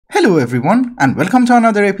Hello everyone and welcome to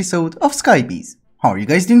another episode of Skybees. How are you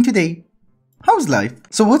guys doing today? How's life?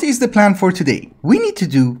 So what is the plan for today? We need to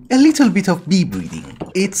do a little bit of bee breeding.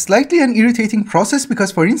 It's slightly an irritating process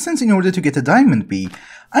because, for instance, in order to get a diamond bee,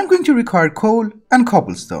 I'm going to require coal and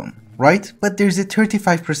cobblestone, right? But there's a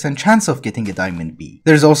 35% chance of getting a diamond bee.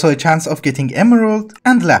 There's also a chance of getting emerald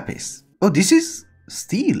and lapis. Oh, this is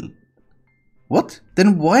steel. What?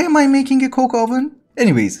 Then why am I making a coke oven?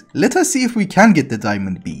 Anyways, let us see if we can get the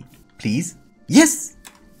diamond bee. Please? Yes!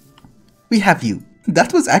 We have you.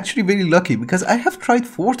 That was actually very lucky because I have tried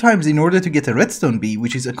 4 times in order to get a redstone bee,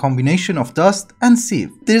 which is a combination of dust and sieve.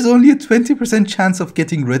 There's only a 20% chance of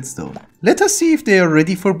getting redstone. Let us see if they are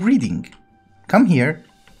ready for breeding. Come here.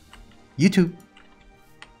 You two.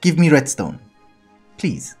 Give me redstone.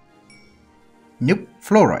 Please. Nope,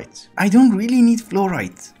 fluorite. I don't really need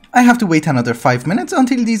fluorite. I have to wait another 5 minutes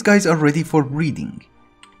until these guys are ready for breeding.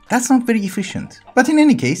 That's not very efficient. But in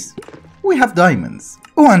any case, we have diamonds.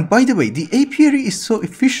 Oh, and by the way, the apiary is so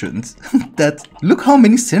efficient that look how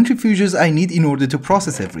many centrifuges I need in order to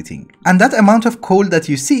process everything. And that amount of coal that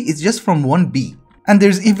you see is just from one bee. And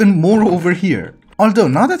there's even more over here. Although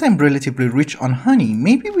now that I'm relatively rich on honey,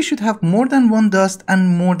 maybe we should have more than one dust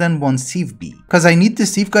and more than one sieve bee. Cause I need the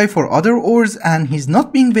sieve guy for other ores and he's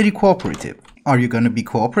not being very cooperative. Are you gonna be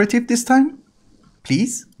cooperative this time?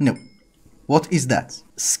 Please? No. What is that?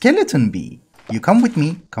 Skeleton bee. You come with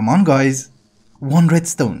me. Come on guys. 1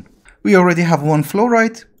 redstone. We already have 1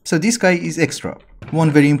 fluorite, so this guy is extra.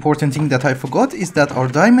 One very important thing that I forgot is that our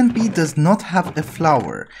diamond bee does not have a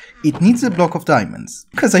flower. It needs a block of diamonds.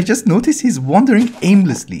 Cause I just noticed he's wandering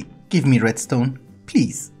aimlessly. Give me redstone,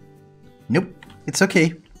 please. Nope, it's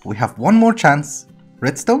okay. We have 1 more chance.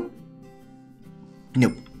 Redstone?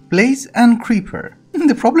 Nope. Blaze and creeper.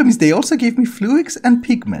 The problem is they also gave me fluix and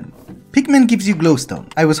pigment. Pigment gives you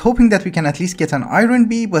glowstone. I was hoping that we can at least get an iron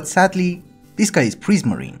bee, but sadly, this guy is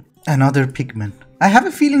prismarine. Another pigment. I have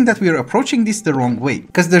a feeling that we are approaching this the wrong way,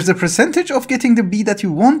 because there's a percentage of getting the bee that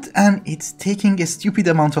you want and it's taking a stupid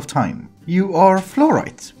amount of time. You are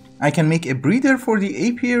fluorite. I can make a breeder for the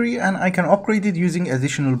apiary and I can upgrade it using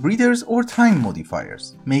additional breeders or time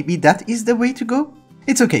modifiers. Maybe that is the way to go?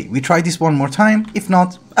 It's okay, we try this 1 more time. If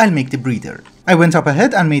not, I'll make the breeder. I went up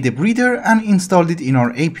ahead and made a breeder and installed it in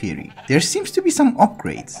our apiary. There seems to be some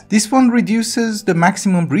upgrades. This one reduces the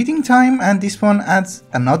maximum breeding time and this one adds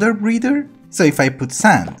another breeder. So if I put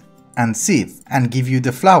sand and sieve and give you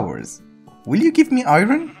the flowers, will you give me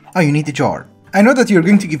iron? Oh, you need a jar. I know that you're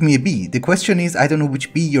going to give me a bee. The question is, I don't know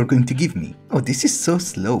which bee you're going to give me. Oh, this is so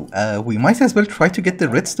slow. We might as well try to get the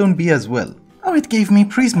redstone bee as well. Oh, it gave me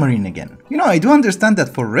prismarine again. You know, I do understand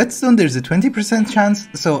that for redstone there's a 20% chance,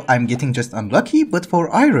 so I'm getting just unlucky, but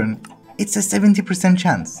for iron, it's a 70%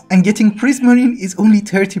 chance. And getting prismarine is only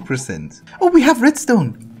 30%. Oh, we have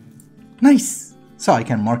redstone! Nice! So I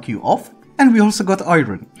can mark you off, and we also got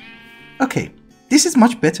iron. Okay, this is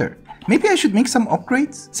much better. Maybe I should make some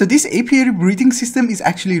upgrades? So this apiary breeding system is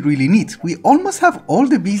actually really neat. We almost have all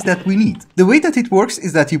the bees that we need. The way that it works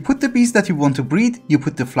is that you put the bees that you want to breed, you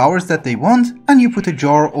put the flowers that they want, and you put a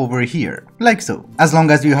jar over here, like so. As long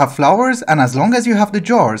as you have flowers and as long as you have the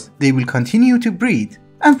jars, they will continue to breed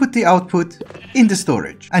and put the output in the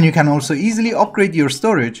storage. And you can also easily upgrade your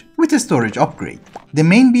storage with a storage upgrade. The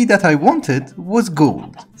main bee that I wanted was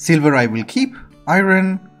gold. Silver I will keep,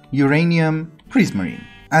 iron, uranium, prismarine.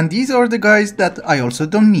 And these are the guys that I also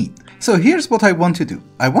don't need. So here's what I want to do.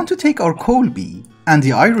 I want to take our coal bee and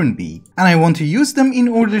the iron bee and I want to use them in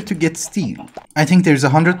order to get steel. I think there's a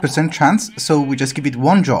 100% chance, so we just give it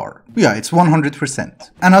 1 jar. Yeah, it's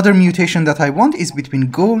 100%. Another mutation that I want is between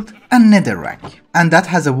gold and netherrack. And that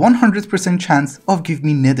has a 100% chance of giving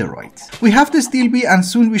me netherite. We have the steel bee and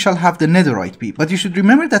soon we shall have the netherite bee. But you should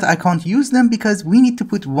remember that I can't use them because we need to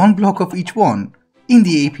put 1 block of each one in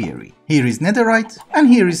the apiary. Here is netherite and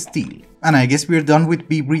here is steel. And I guess we're done with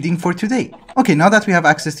bee breeding for today. Okay, now that we have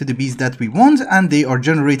access to the bees that we want and they are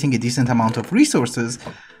generating a decent amount of resources,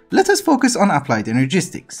 let us focus on applied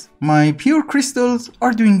energistics. My pure crystals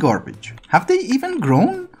are doing garbage. Have they even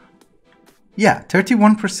grown? Yeah,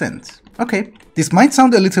 31%. Okay, this might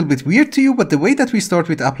sound a little bit weird to you, but the way that we start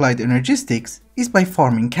with applied energistics is by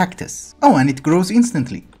farming cactus. Oh, and it grows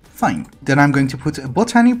instantly. Fine. Then I'm going to put a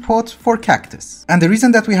botany pot for cactus. And the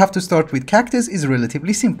reason that we have to start with cactus is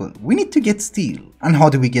relatively simple. We need to get steel. And how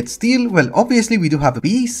do we get steel? Well, obviously we do have a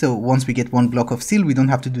bee, so once we get 1 block of steel, we don't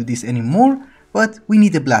have to do this anymore. But we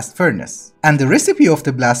need a blast furnace. And the recipe of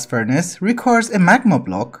the blast furnace requires a magma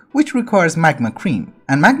block, which requires magma cream.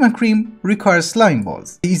 And magma cream requires slime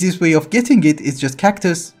balls. The easiest way of getting it is just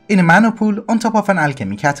cactus in a mana pool on top of an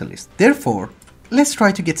alchemy catalyst. Therefore, let's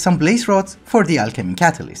try to get some blaze rods for the alchemy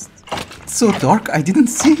catalyst. It's so dark I didn't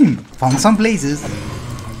see him. Found some blazes.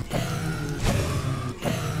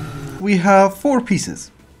 We have 4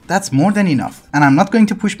 pieces. That's more than enough. And I'm not going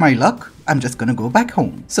to push my luck, I'm just gonna go back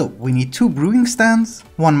home. So we need 2 brewing stands,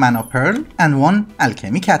 1 mana pearl, and 1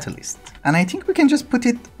 alchemy catalyst. And I think we can just put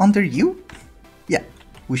it under you? Yeah,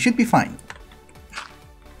 we should be fine.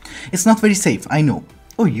 It's not very safe, I know.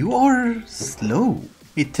 Oh, you are slow.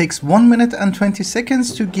 It takes 1 minute and 20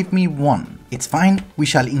 seconds to give me 1. It's fine, we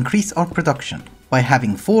shall increase our production by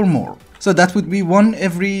having 4 more. So that would be 1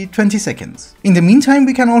 every 20 seconds. In the meantime,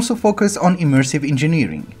 we can also focus on immersive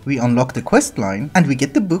engineering. We unlock the quest line and we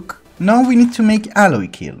get the book. Now we need to make alloy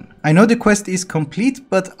kiln. I know the quest is complete,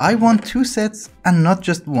 but I want 2 sets and not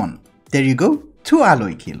just 1. There you go. 2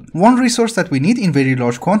 alloy kiln. One resource that we need in very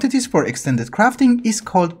large quantities for extended crafting is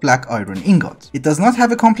called black iron ingot. It does not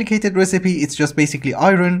have a complicated recipe, it's just basically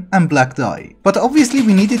iron and black dye. But obviously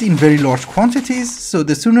we need it in very large quantities, so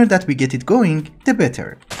the sooner that we get it going, the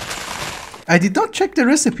better. I did not check the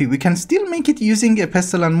recipe, we can still make it using a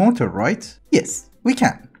pestle and mortar, right? Yes, we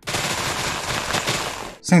can.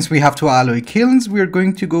 Since we have 2 alloy kilns, we are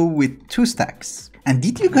going to go with 2 stacks. And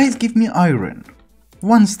did you guys give me iron?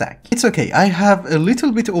 1 stack. It's okay, I have a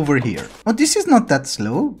little bit over here. Oh, this is not that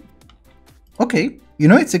slow. Okay. You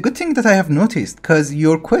know, it's a good thing that I have noticed, cause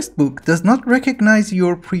your quest book does not recognize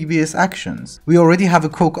your previous actions. We already have a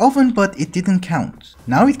coke oven, but it didn't count.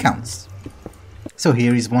 Now it counts. So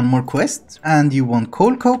here is 1 more quest, and you want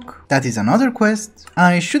coal coke, that is another quest.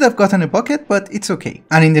 I should have gotten a bucket, but it's okay.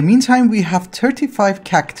 And in the meantime, we have 35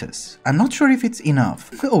 cactus. I'm not sure if it's enough.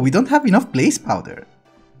 Oh, we don't have enough blaze powder.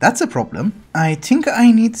 That's a problem. I think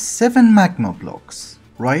I need 7 magma blocks,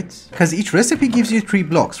 right? Because each recipe gives you 3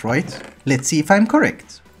 blocks, right? Let's see if I'm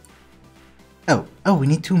correct. Oh, we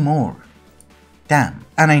need 2 more. Damn.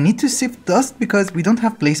 And I need to sift dust because we don't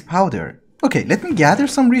have blaze powder. Okay, let me gather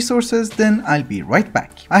some resources, then I'll be right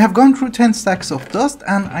back. I have gone through 10 stacks of dust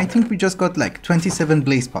and I think we just got like 27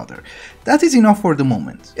 blaze powder. That is enough for the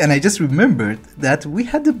moment. And I just remembered that we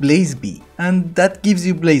had the blaze bee and that gives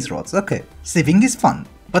you blaze rods. Okay, sieving is fun.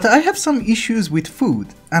 But I have some issues with food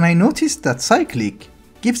and I noticed that cyclic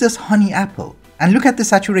gives us honey apple. And look at the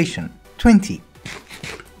saturation, 20.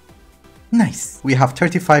 Nice. We have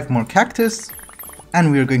 35 more cactus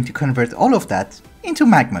and we are going to convert all of that into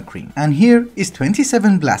magma cream. And here is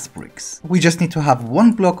 27 blast bricks. We just need to have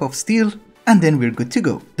 1 block of steel and then we're good to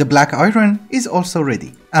go. The black iron is also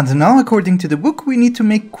ready. And now according to the book we need to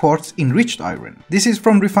make quartz enriched iron. This is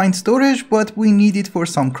from refined storage, but we need it for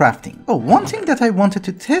some crafting. Oh, one thing that I wanted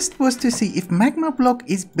to test was to see if magma block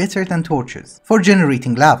is better than torches for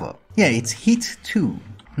generating lava. Yeah, it's heat too.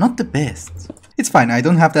 Not the best. It's fine, I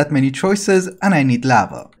don't have that many choices and I need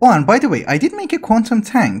lava. Oh, and by the way, I did make a quantum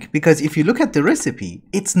tank because if you look at the recipe,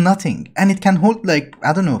 it's nothing and it can hold like,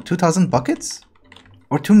 I don't know, 2000 buckets?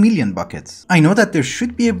 Or 2 million buckets. I know that there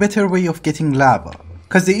should be a better way of getting lava.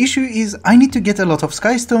 Cause the issue is I need to get a lot of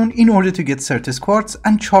skystone in order to get Certus quartz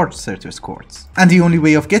and charge Certus quartz. And the only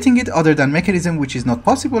way of getting it other than mechanism, which is not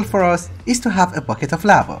possible for us, is to have a bucket of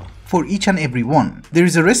lava. For each and every one. There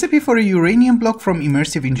is a recipe for a uranium block from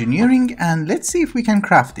immersive engineering and let's see if we can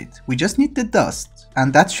craft it. We just need the dust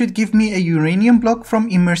and that should give me a uranium block from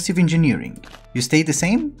immersive engineering. You stay the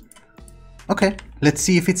same? Okay, let's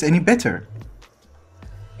see if it's any better.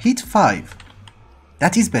 Heat 5.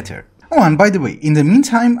 That is better. Oh, and by the way, in the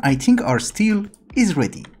meantime, I think our steel is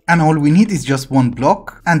ready. And all we need is just 1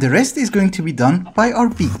 block, and the rest is going to be done by our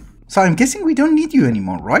bee. So I'm guessing we don't need you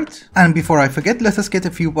anymore, right? And before I forget, let us get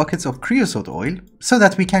a few buckets of creosote oil, so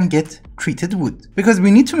that we can get treated wood. Because we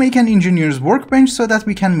need to make an engineer's workbench so that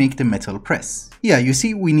we can make the metal press. Yeah, you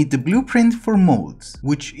see, we need the blueprint for molds,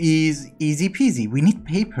 which is easy peasy, we need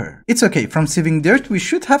paper. It's okay, from sieving dirt we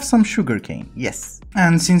should have some sugarcane, yes.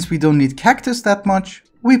 And since we don't need cactus that much,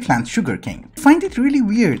 we plant sugarcane. I find it really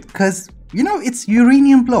weird, cause, you know, it's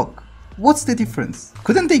uranium block. What's the difference?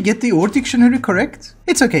 Couldn't they get the ore dictionary correct?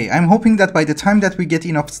 It's okay, I'm hoping that by the time that we get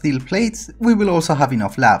enough steel plates, we will also have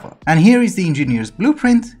enough lava. And here is the engineer's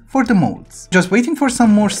blueprint for the molds. Just waiting for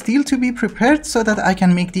some more steel to be prepared so that I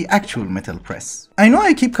can make the actual metal press. I know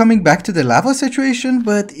I keep coming back to the lava situation,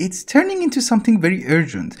 but it's turning into something very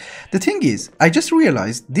urgent. The thing is, I just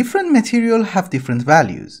realized different material have different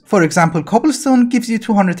values. For example, cobblestone gives you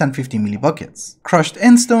 250 millibuckets, crushed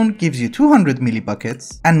endstone gives you 200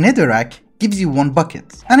 millibuckets, and netherrack gives you 1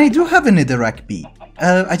 bucket. And I do have a netherrack bee.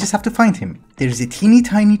 I just have to find him. There's a teeny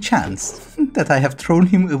tiny chance that I have thrown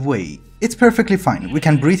him away. It's perfectly fine, we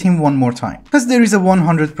can breed him 1 more time. Cause there is a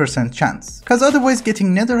 100% chance. Cause otherwise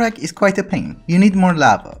getting netherrack is quite a pain. You need more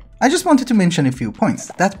lava. I just wanted to mention a few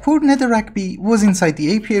points. That poor netherrack bee was inside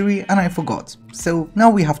the apiary and I forgot, so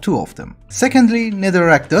now we have 2 of them. Secondly,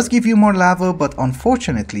 netherrack does give you more lava, but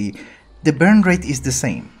unfortunately, the burn rate is the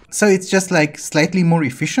same. So it's just like slightly more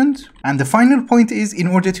efficient. And the final point is, in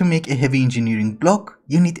order to make a heavy engineering block,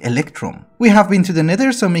 you need electrum. We have been to the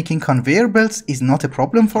nether, so making conveyor belts is not a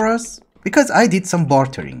problem for us, because I did some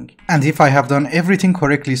bartering. And if I have done everything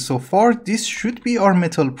correctly so far, this should be our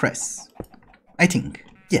metal press. I think.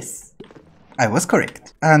 Yes, I was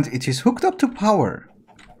correct. And it is hooked up to power.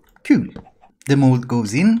 Cool. The mold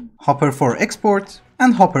goes in, hopper for export,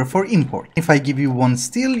 and hopper for import. If I give you 1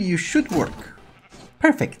 steel, you should work.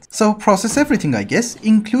 Perfect. So process everything, I guess,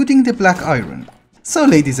 including the black iron. So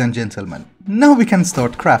ladies and gentlemen, now we can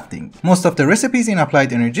start crafting. Most of the recipes in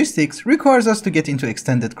Applied Energistics requires us to get into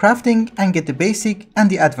extended crafting and get the basic and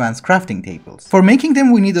the advanced crafting tables. For making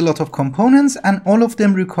them we need a lot of components and all of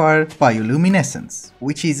them require bioluminescence,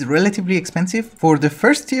 which is relatively expensive. For the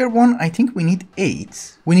first tier one I think we need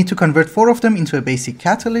 8. We need to convert 4 of them into a basic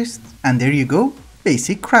catalyst, and there you go.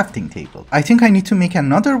 Basic crafting table. I think I need to make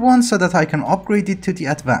another one so that I can upgrade it to the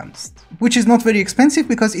advanced, which is not very expensive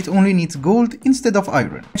because it only needs gold instead of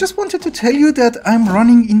iron. I just wanted to tell you that I'm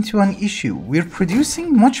running into an issue. We're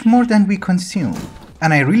producing much more than we consume,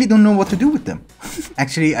 and I really don't know what to do with them.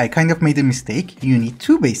 Actually, I kind of made a mistake. You need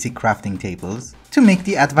 2 basic crafting tables to make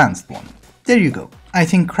the advanced one. There you go. I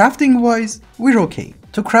think crafting wise, we're okay.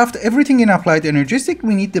 To craft everything in Applied Energistics,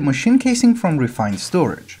 we need the machine casing from Refined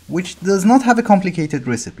Storage, which does not have a complicated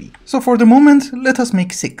recipe. So for the moment, let us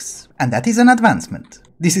make 6, and that is an advancement.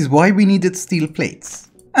 This is why we needed steel plates.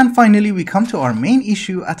 And finally we come to our main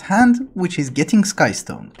issue at hand, which is getting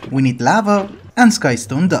skystone. We need lava and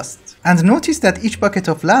skystone dust. And notice that each bucket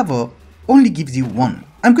of lava only gives you 1.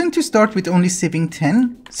 I'm going to start with only sieving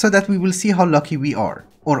 10, so that we will see how lucky we are,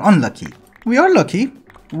 or unlucky. We are lucky.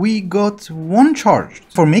 We got 1 charged.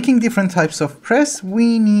 For making different types of press,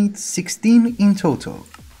 we need 16 in total.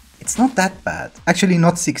 It's not that bad. Actually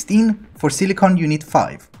not 16, for silicon you need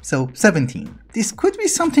 5, so 17. This could be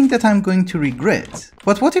something that I'm going to regret.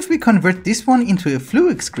 But what if we convert this one into a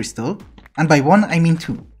Fluix crystal, and by 1 I mean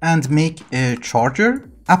 2, and make a charger?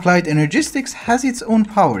 Applied Energistics has its own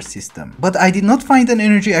power system, but I did not find an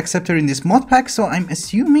energy acceptor in this mod pack, so I'm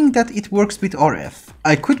assuming that it works with RF.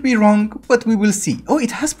 I could be wrong, but we will see. Oh,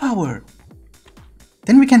 it has power!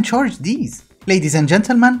 Then we can charge these. Ladies and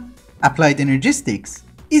gentlemen, Applied Energistics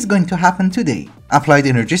is going to happen today. Applied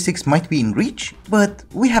Energistics might be in reach, but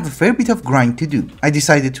we have a fair bit of grind to do. I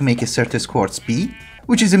decided to make a Certus Quartz B,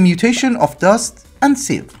 which is a mutation of dust and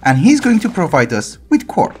sieve, and he's going to provide us with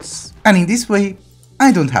quartz. And in this way,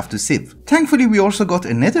 I don't have to sieve. Thankfully we also got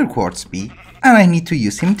another quartz bee, and I need to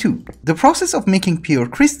use him too. The process of making pure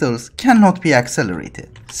crystals cannot be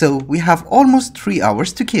accelerated, so we have almost 3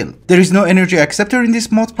 hours to kill. There is no energy acceptor in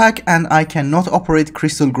this mod pack, and I cannot operate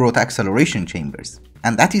crystal growth acceleration chambers.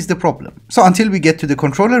 And that is the problem. So until we get to the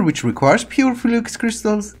controller, which requires pure Fluix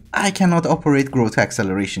crystals, I cannot operate growth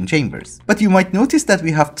acceleration chambers. But you might notice that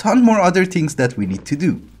we have ton more other things that we need to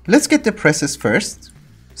do. Let's get the presses first.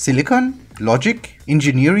 Silicon, logic,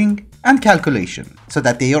 engineering, and calculation, so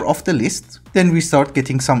that they are off the list. Then we start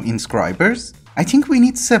getting some inscribers. I think we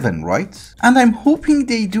need 7, right? And I'm hoping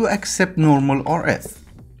they do accept normal RF.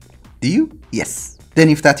 Do you? Yes. Then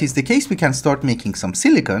if that is the case, we can start making some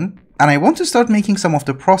silicon. And I want to start making some of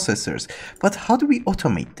the processors, but how do we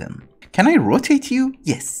automate them? Can I rotate you?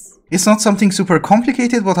 Yes. It's not something super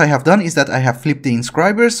complicated. What I have done is that I have flipped the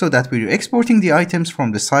inscribers so that we're exporting the items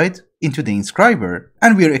from the side into the inscriber,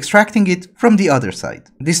 and we're extracting it from the other side.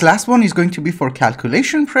 This last one is going to be for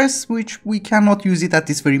calculation press, which we cannot use it at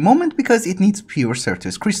this very moment because it needs pure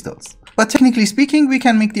Certus crystals. But technically speaking, we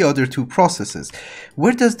can make the other 2 processes.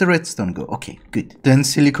 Where does the redstone go? Okay, good. Then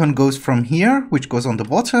silicon goes from here, which goes on the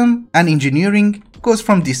bottom, and engineering goes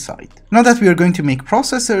from this side. Now that we are going to make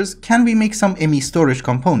processors, can we make some ME storage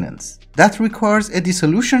components? That requires a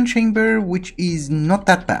dissolution chamber, which is not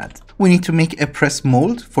that bad. We need to make a press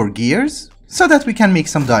mold for gears, so that we can make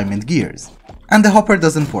some diamond gears. And the hopper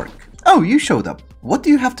doesn't work. Oh, you showed up. What do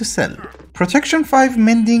you have to sell? Protection 5,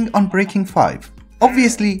 mending, unbreaking 5.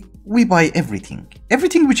 Obviously, we buy everything.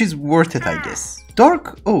 Everything which is worth it, I guess.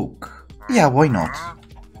 Dark oak. Yeah, why not?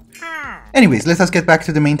 Anyways, let us get back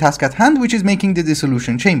to the main task at hand, which is making the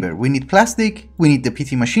dissolution chamber. We need plastic, we need the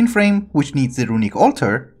PT machine frame, which needs the runic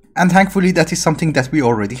altar, and thankfully that is something that we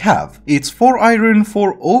already have. It's 4 iron,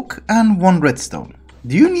 4 oak, and 1 redstone.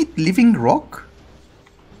 Do you need living rock?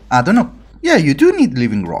 I don't know. Yeah, you do need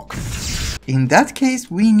living rock. In that case,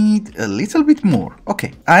 we need a little bit more.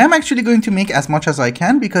 Okay, I am actually going to make as much as I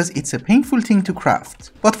can because it's a painful thing to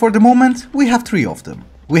craft. But for the moment, we have 3 of them.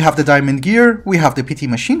 We have the diamond gear, we have the PT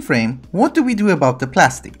machine frame. What do we do about the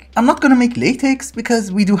plastic? I'm not gonna make latex because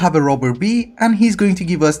we do have a rubber bee and he's going to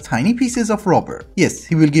give us tiny pieces of rubber. Yes,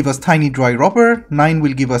 he will give us tiny dry rubber, 9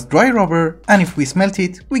 will give us dry rubber, and if we smelt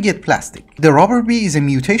it, we get plastic. The rubber bee is a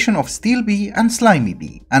mutation of steel bee and slimy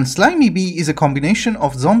bee. And slimy bee is a combination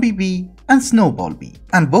of zombie bee and snowball bee.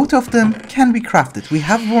 And both of them can be crafted. We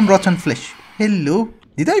have one rotten flesh. Hello?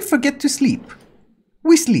 Did I forget to sleep?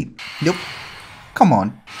 We sleep. Nope. Come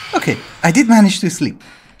on. Okay, I did manage to sleep.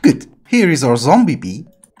 Good. Here is our zombie bee.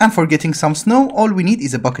 And for getting some snow, all we need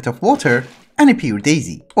is a bucket of water and a pure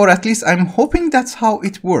daisy. Or at least I'm hoping that's how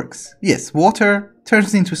it works. Yes, water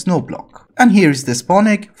turns into snow block. And here is the spawn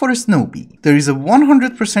egg for a snow bee. There is a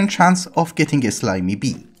 100% chance of getting a slimy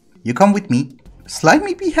bee. You come with me.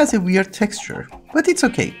 Slimy bee has a weird texture, but it's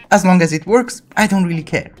okay. As long as it works, I don't really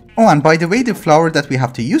care. Oh, and by the way, the flower that we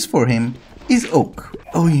have to use for him is oak.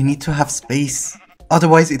 Oh, you need to have space.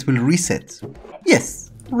 Otherwise it will reset.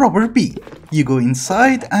 Yes, rubber bee. You go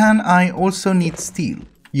inside and I also need steel.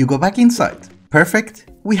 You go back inside. Perfect,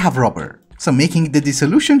 we have rubber. So making the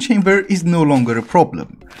dissolution chamber is no longer a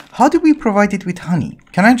problem. How do we provide it with honey?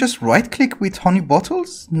 Can I just right click with honey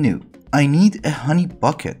bottles? No. I need a honey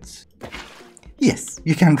bucket. Yes,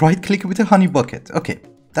 you can right click with a honey bucket. Okay,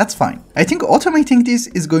 that's fine. I think automating this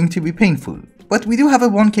is going to be painful. But we do have a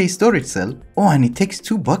 1K storage cell. Oh, and it takes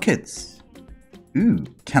 2 buckets. Ooh,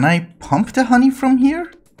 can I pump the honey from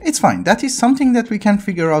here? It's fine, that is something that we can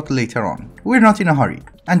figure out later on. We're not in a hurry.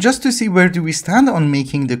 And just to see where do we stand on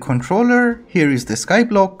making the controller, here is the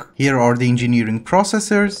Skyblock, here are the engineering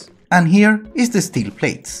processors, and here is the steel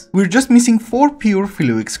plates. We're just missing 4 pure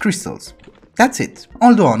Philox crystals. That's it.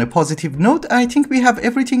 Although on a positive note, I think we have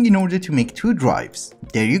everything in order to make 2 drives.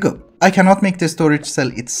 There you go. I cannot make the storage cell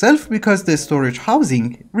itself because the storage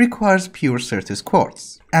housing requires pure Certus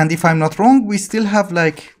quartz. And if I'm not wrong, we still have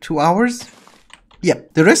like 2 hours?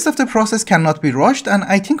 Yep, the rest of the process cannot be rushed and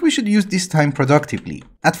I think we should use this time productively.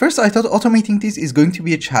 At first I thought automating this is going to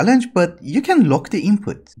be a challenge, but you can lock the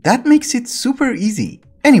input. That makes it super easy.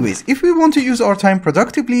 Anyways, if we want to use our time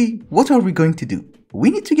productively, what are we going to do? We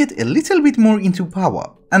need to get a little bit more into power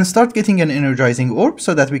and start getting an energizing orb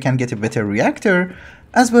so that we can get a better reactor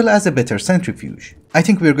as well as a better centrifuge. I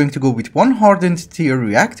think we're going to go with one hardened tier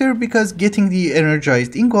reactor because getting the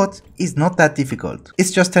energized ingot is not that difficult.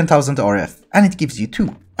 It's just 10,000 RF and it gives you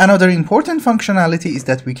 2. Another important functionality is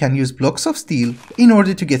that we can use blocks of steel in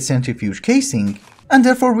order to get centrifuge casing, and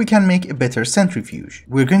therefore we can make a better centrifuge.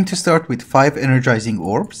 We're going to start with 5 energizing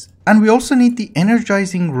orbs and we also need the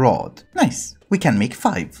energizing rod. Nice. We can make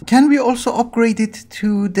 5. Can we also upgrade it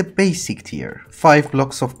to the basic tier? 5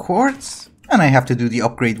 blocks of quartz. And I have to do the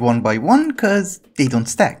upgrade one by one because they don't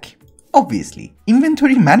stack. Obviously,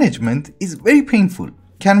 inventory management is very painful.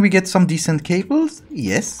 Can we get some decent cables?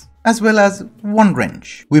 Yes. As well as 1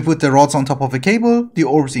 wrench. We put the rods on top of a cable, the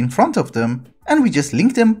orbs in front of them, and we just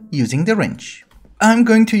link them using the wrench. I'm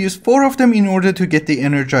going to use 4 of them in order to get the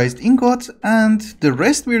energized ingot, and the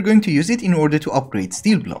rest we're going to use it in order to upgrade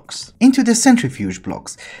steel blocks into the centrifuge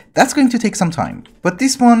blocks. That's going to take some time, but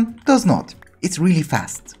this one does not. It's really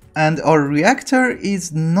fast. And our reactor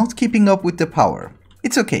is not keeping up with the power.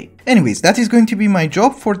 It's okay. Anyways, that is going to be my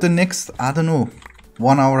job for the next, I don't know,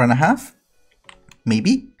 1 hour and a half?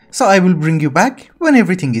 Maybe? So I will bring you back when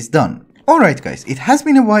everything is done. Alright guys, it has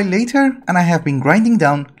been a while later and I have been grinding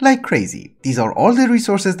down like crazy. These are all the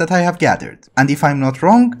resources that I have gathered. And if I'm not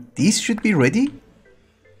wrong, these should be ready.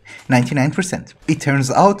 99%. It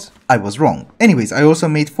turns out I was wrong. Anyways, I also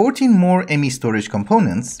made 14 more ME storage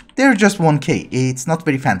components. They're just 1K, it's not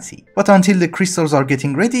very fancy. But until the crystals are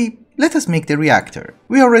getting ready, let us make the reactor.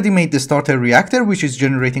 We already made the starter reactor, which is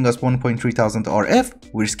generating us 1,300 RF.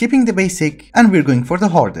 We're skipping the basic and we're going for the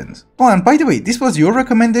hardened. Oh, and by the way, this was your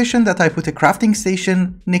recommendation that I put a crafting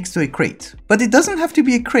station next to a crate. But it doesn't have to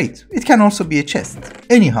be a crate, it can also be a chest.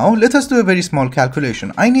 Anyhow, let us do a very small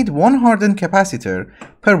calculation. I need 1 hardened capacitor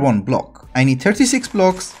per 1 block. I need 36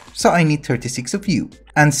 blocks, so I need 36 of you.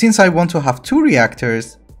 And since I want to have 2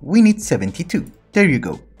 reactors, we need 72. There you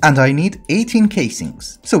go. And I need 18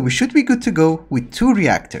 casings. So we should be good to go with 2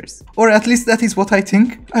 reactors. Or at least that is what I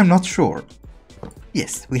think, I'm not sure.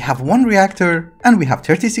 Yes, we have 1 reactor and we have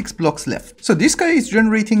 36 blocks left. So this guy is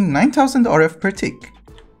generating 9000 RF per tick.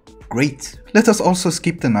 Great. Let us also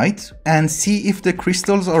skip the night and see if the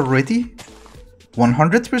crystals are ready.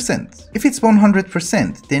 100%. If it's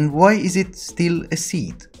 100%, then why is it still a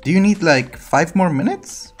seed? Do you need like 5 more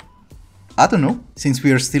minutes? I don't know. Since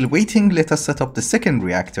we are still waiting, let us set up the second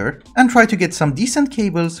reactor and try to get some decent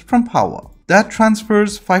cables from power. That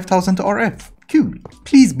transfers 5000 RF. Cool.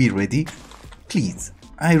 Please be ready. Please.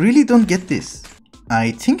 I really don't get this.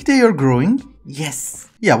 I think they are growing. Yes.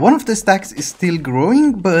 Yeah, one of the stacks is still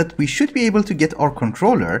growing, but we should be able to get our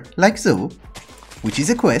controller, like so, which is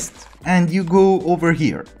a quest, and you go over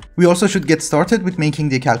here. We also should get started with making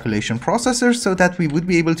the calculation processor so that we would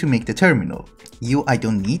be able to make the terminal. You I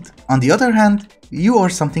don't need. On the other hand, you are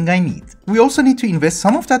something I need. We also need to invest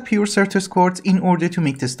some of that pure Certus quartz in order to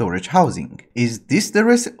make the storage housing. Is this the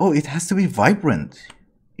recipe? Oh, it has to be vibrant.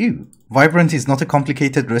 Ew. Vibrant is not a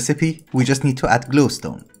complicated recipe, we just need to add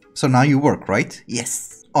glowstone. So now you work, right?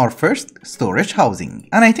 Yes. Our first storage housing.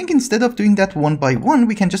 And I think instead of doing that one by one,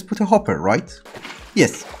 we can just put a hopper, right?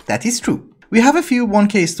 Yes, that is true. We have a few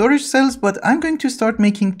 1K storage cells, but I'm going to start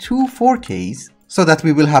making 2 4Ks so that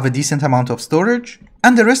we will have a decent amount of storage.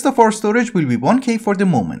 And the rest of our storage will be 1K for the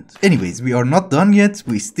moment. Anyways, we are not done yet,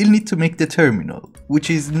 we still need to make the terminal, which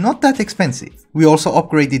is not that expensive. We also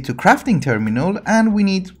upgraded to crafting terminal and we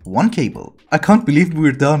need 1 cable. I can't believe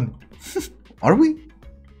we're done. Are we?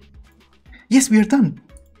 Yes, we are done.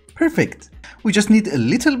 Perfect. We just need a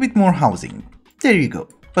little bit more housing. There you go.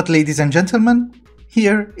 But ladies and gentlemen,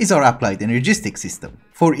 here is our applied Energistics system.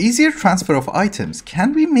 For easier transfer of items,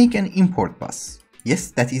 can we make an import bus?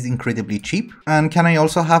 Yes, that is incredibly cheap. And can I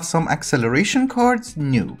also have some acceleration cards?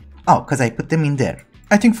 No. Oh, because I put them in there.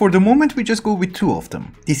 I think for the moment we just go with 2 of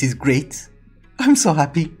them. This is great. I'm so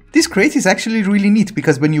happy. This crate is actually really neat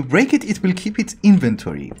because when you break it, it will keep its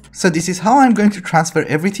inventory. So this is how I'm going to transfer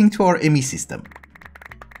everything to our ME system.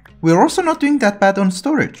 We're also not doing that bad on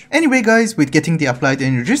storage. Anyway guys, with getting the applied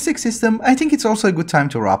Energistics system, I think it's also a good time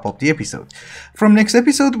to wrap up the episode. From next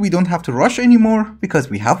episode, we don't have to rush anymore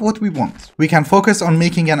because we have what we want. We can focus on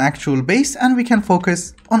making an actual base and we can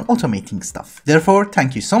focus on automating stuff. Therefore,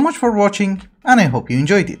 thank you so much for watching and I hope you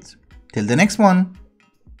enjoyed it. Till the next one,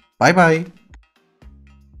 bye bye.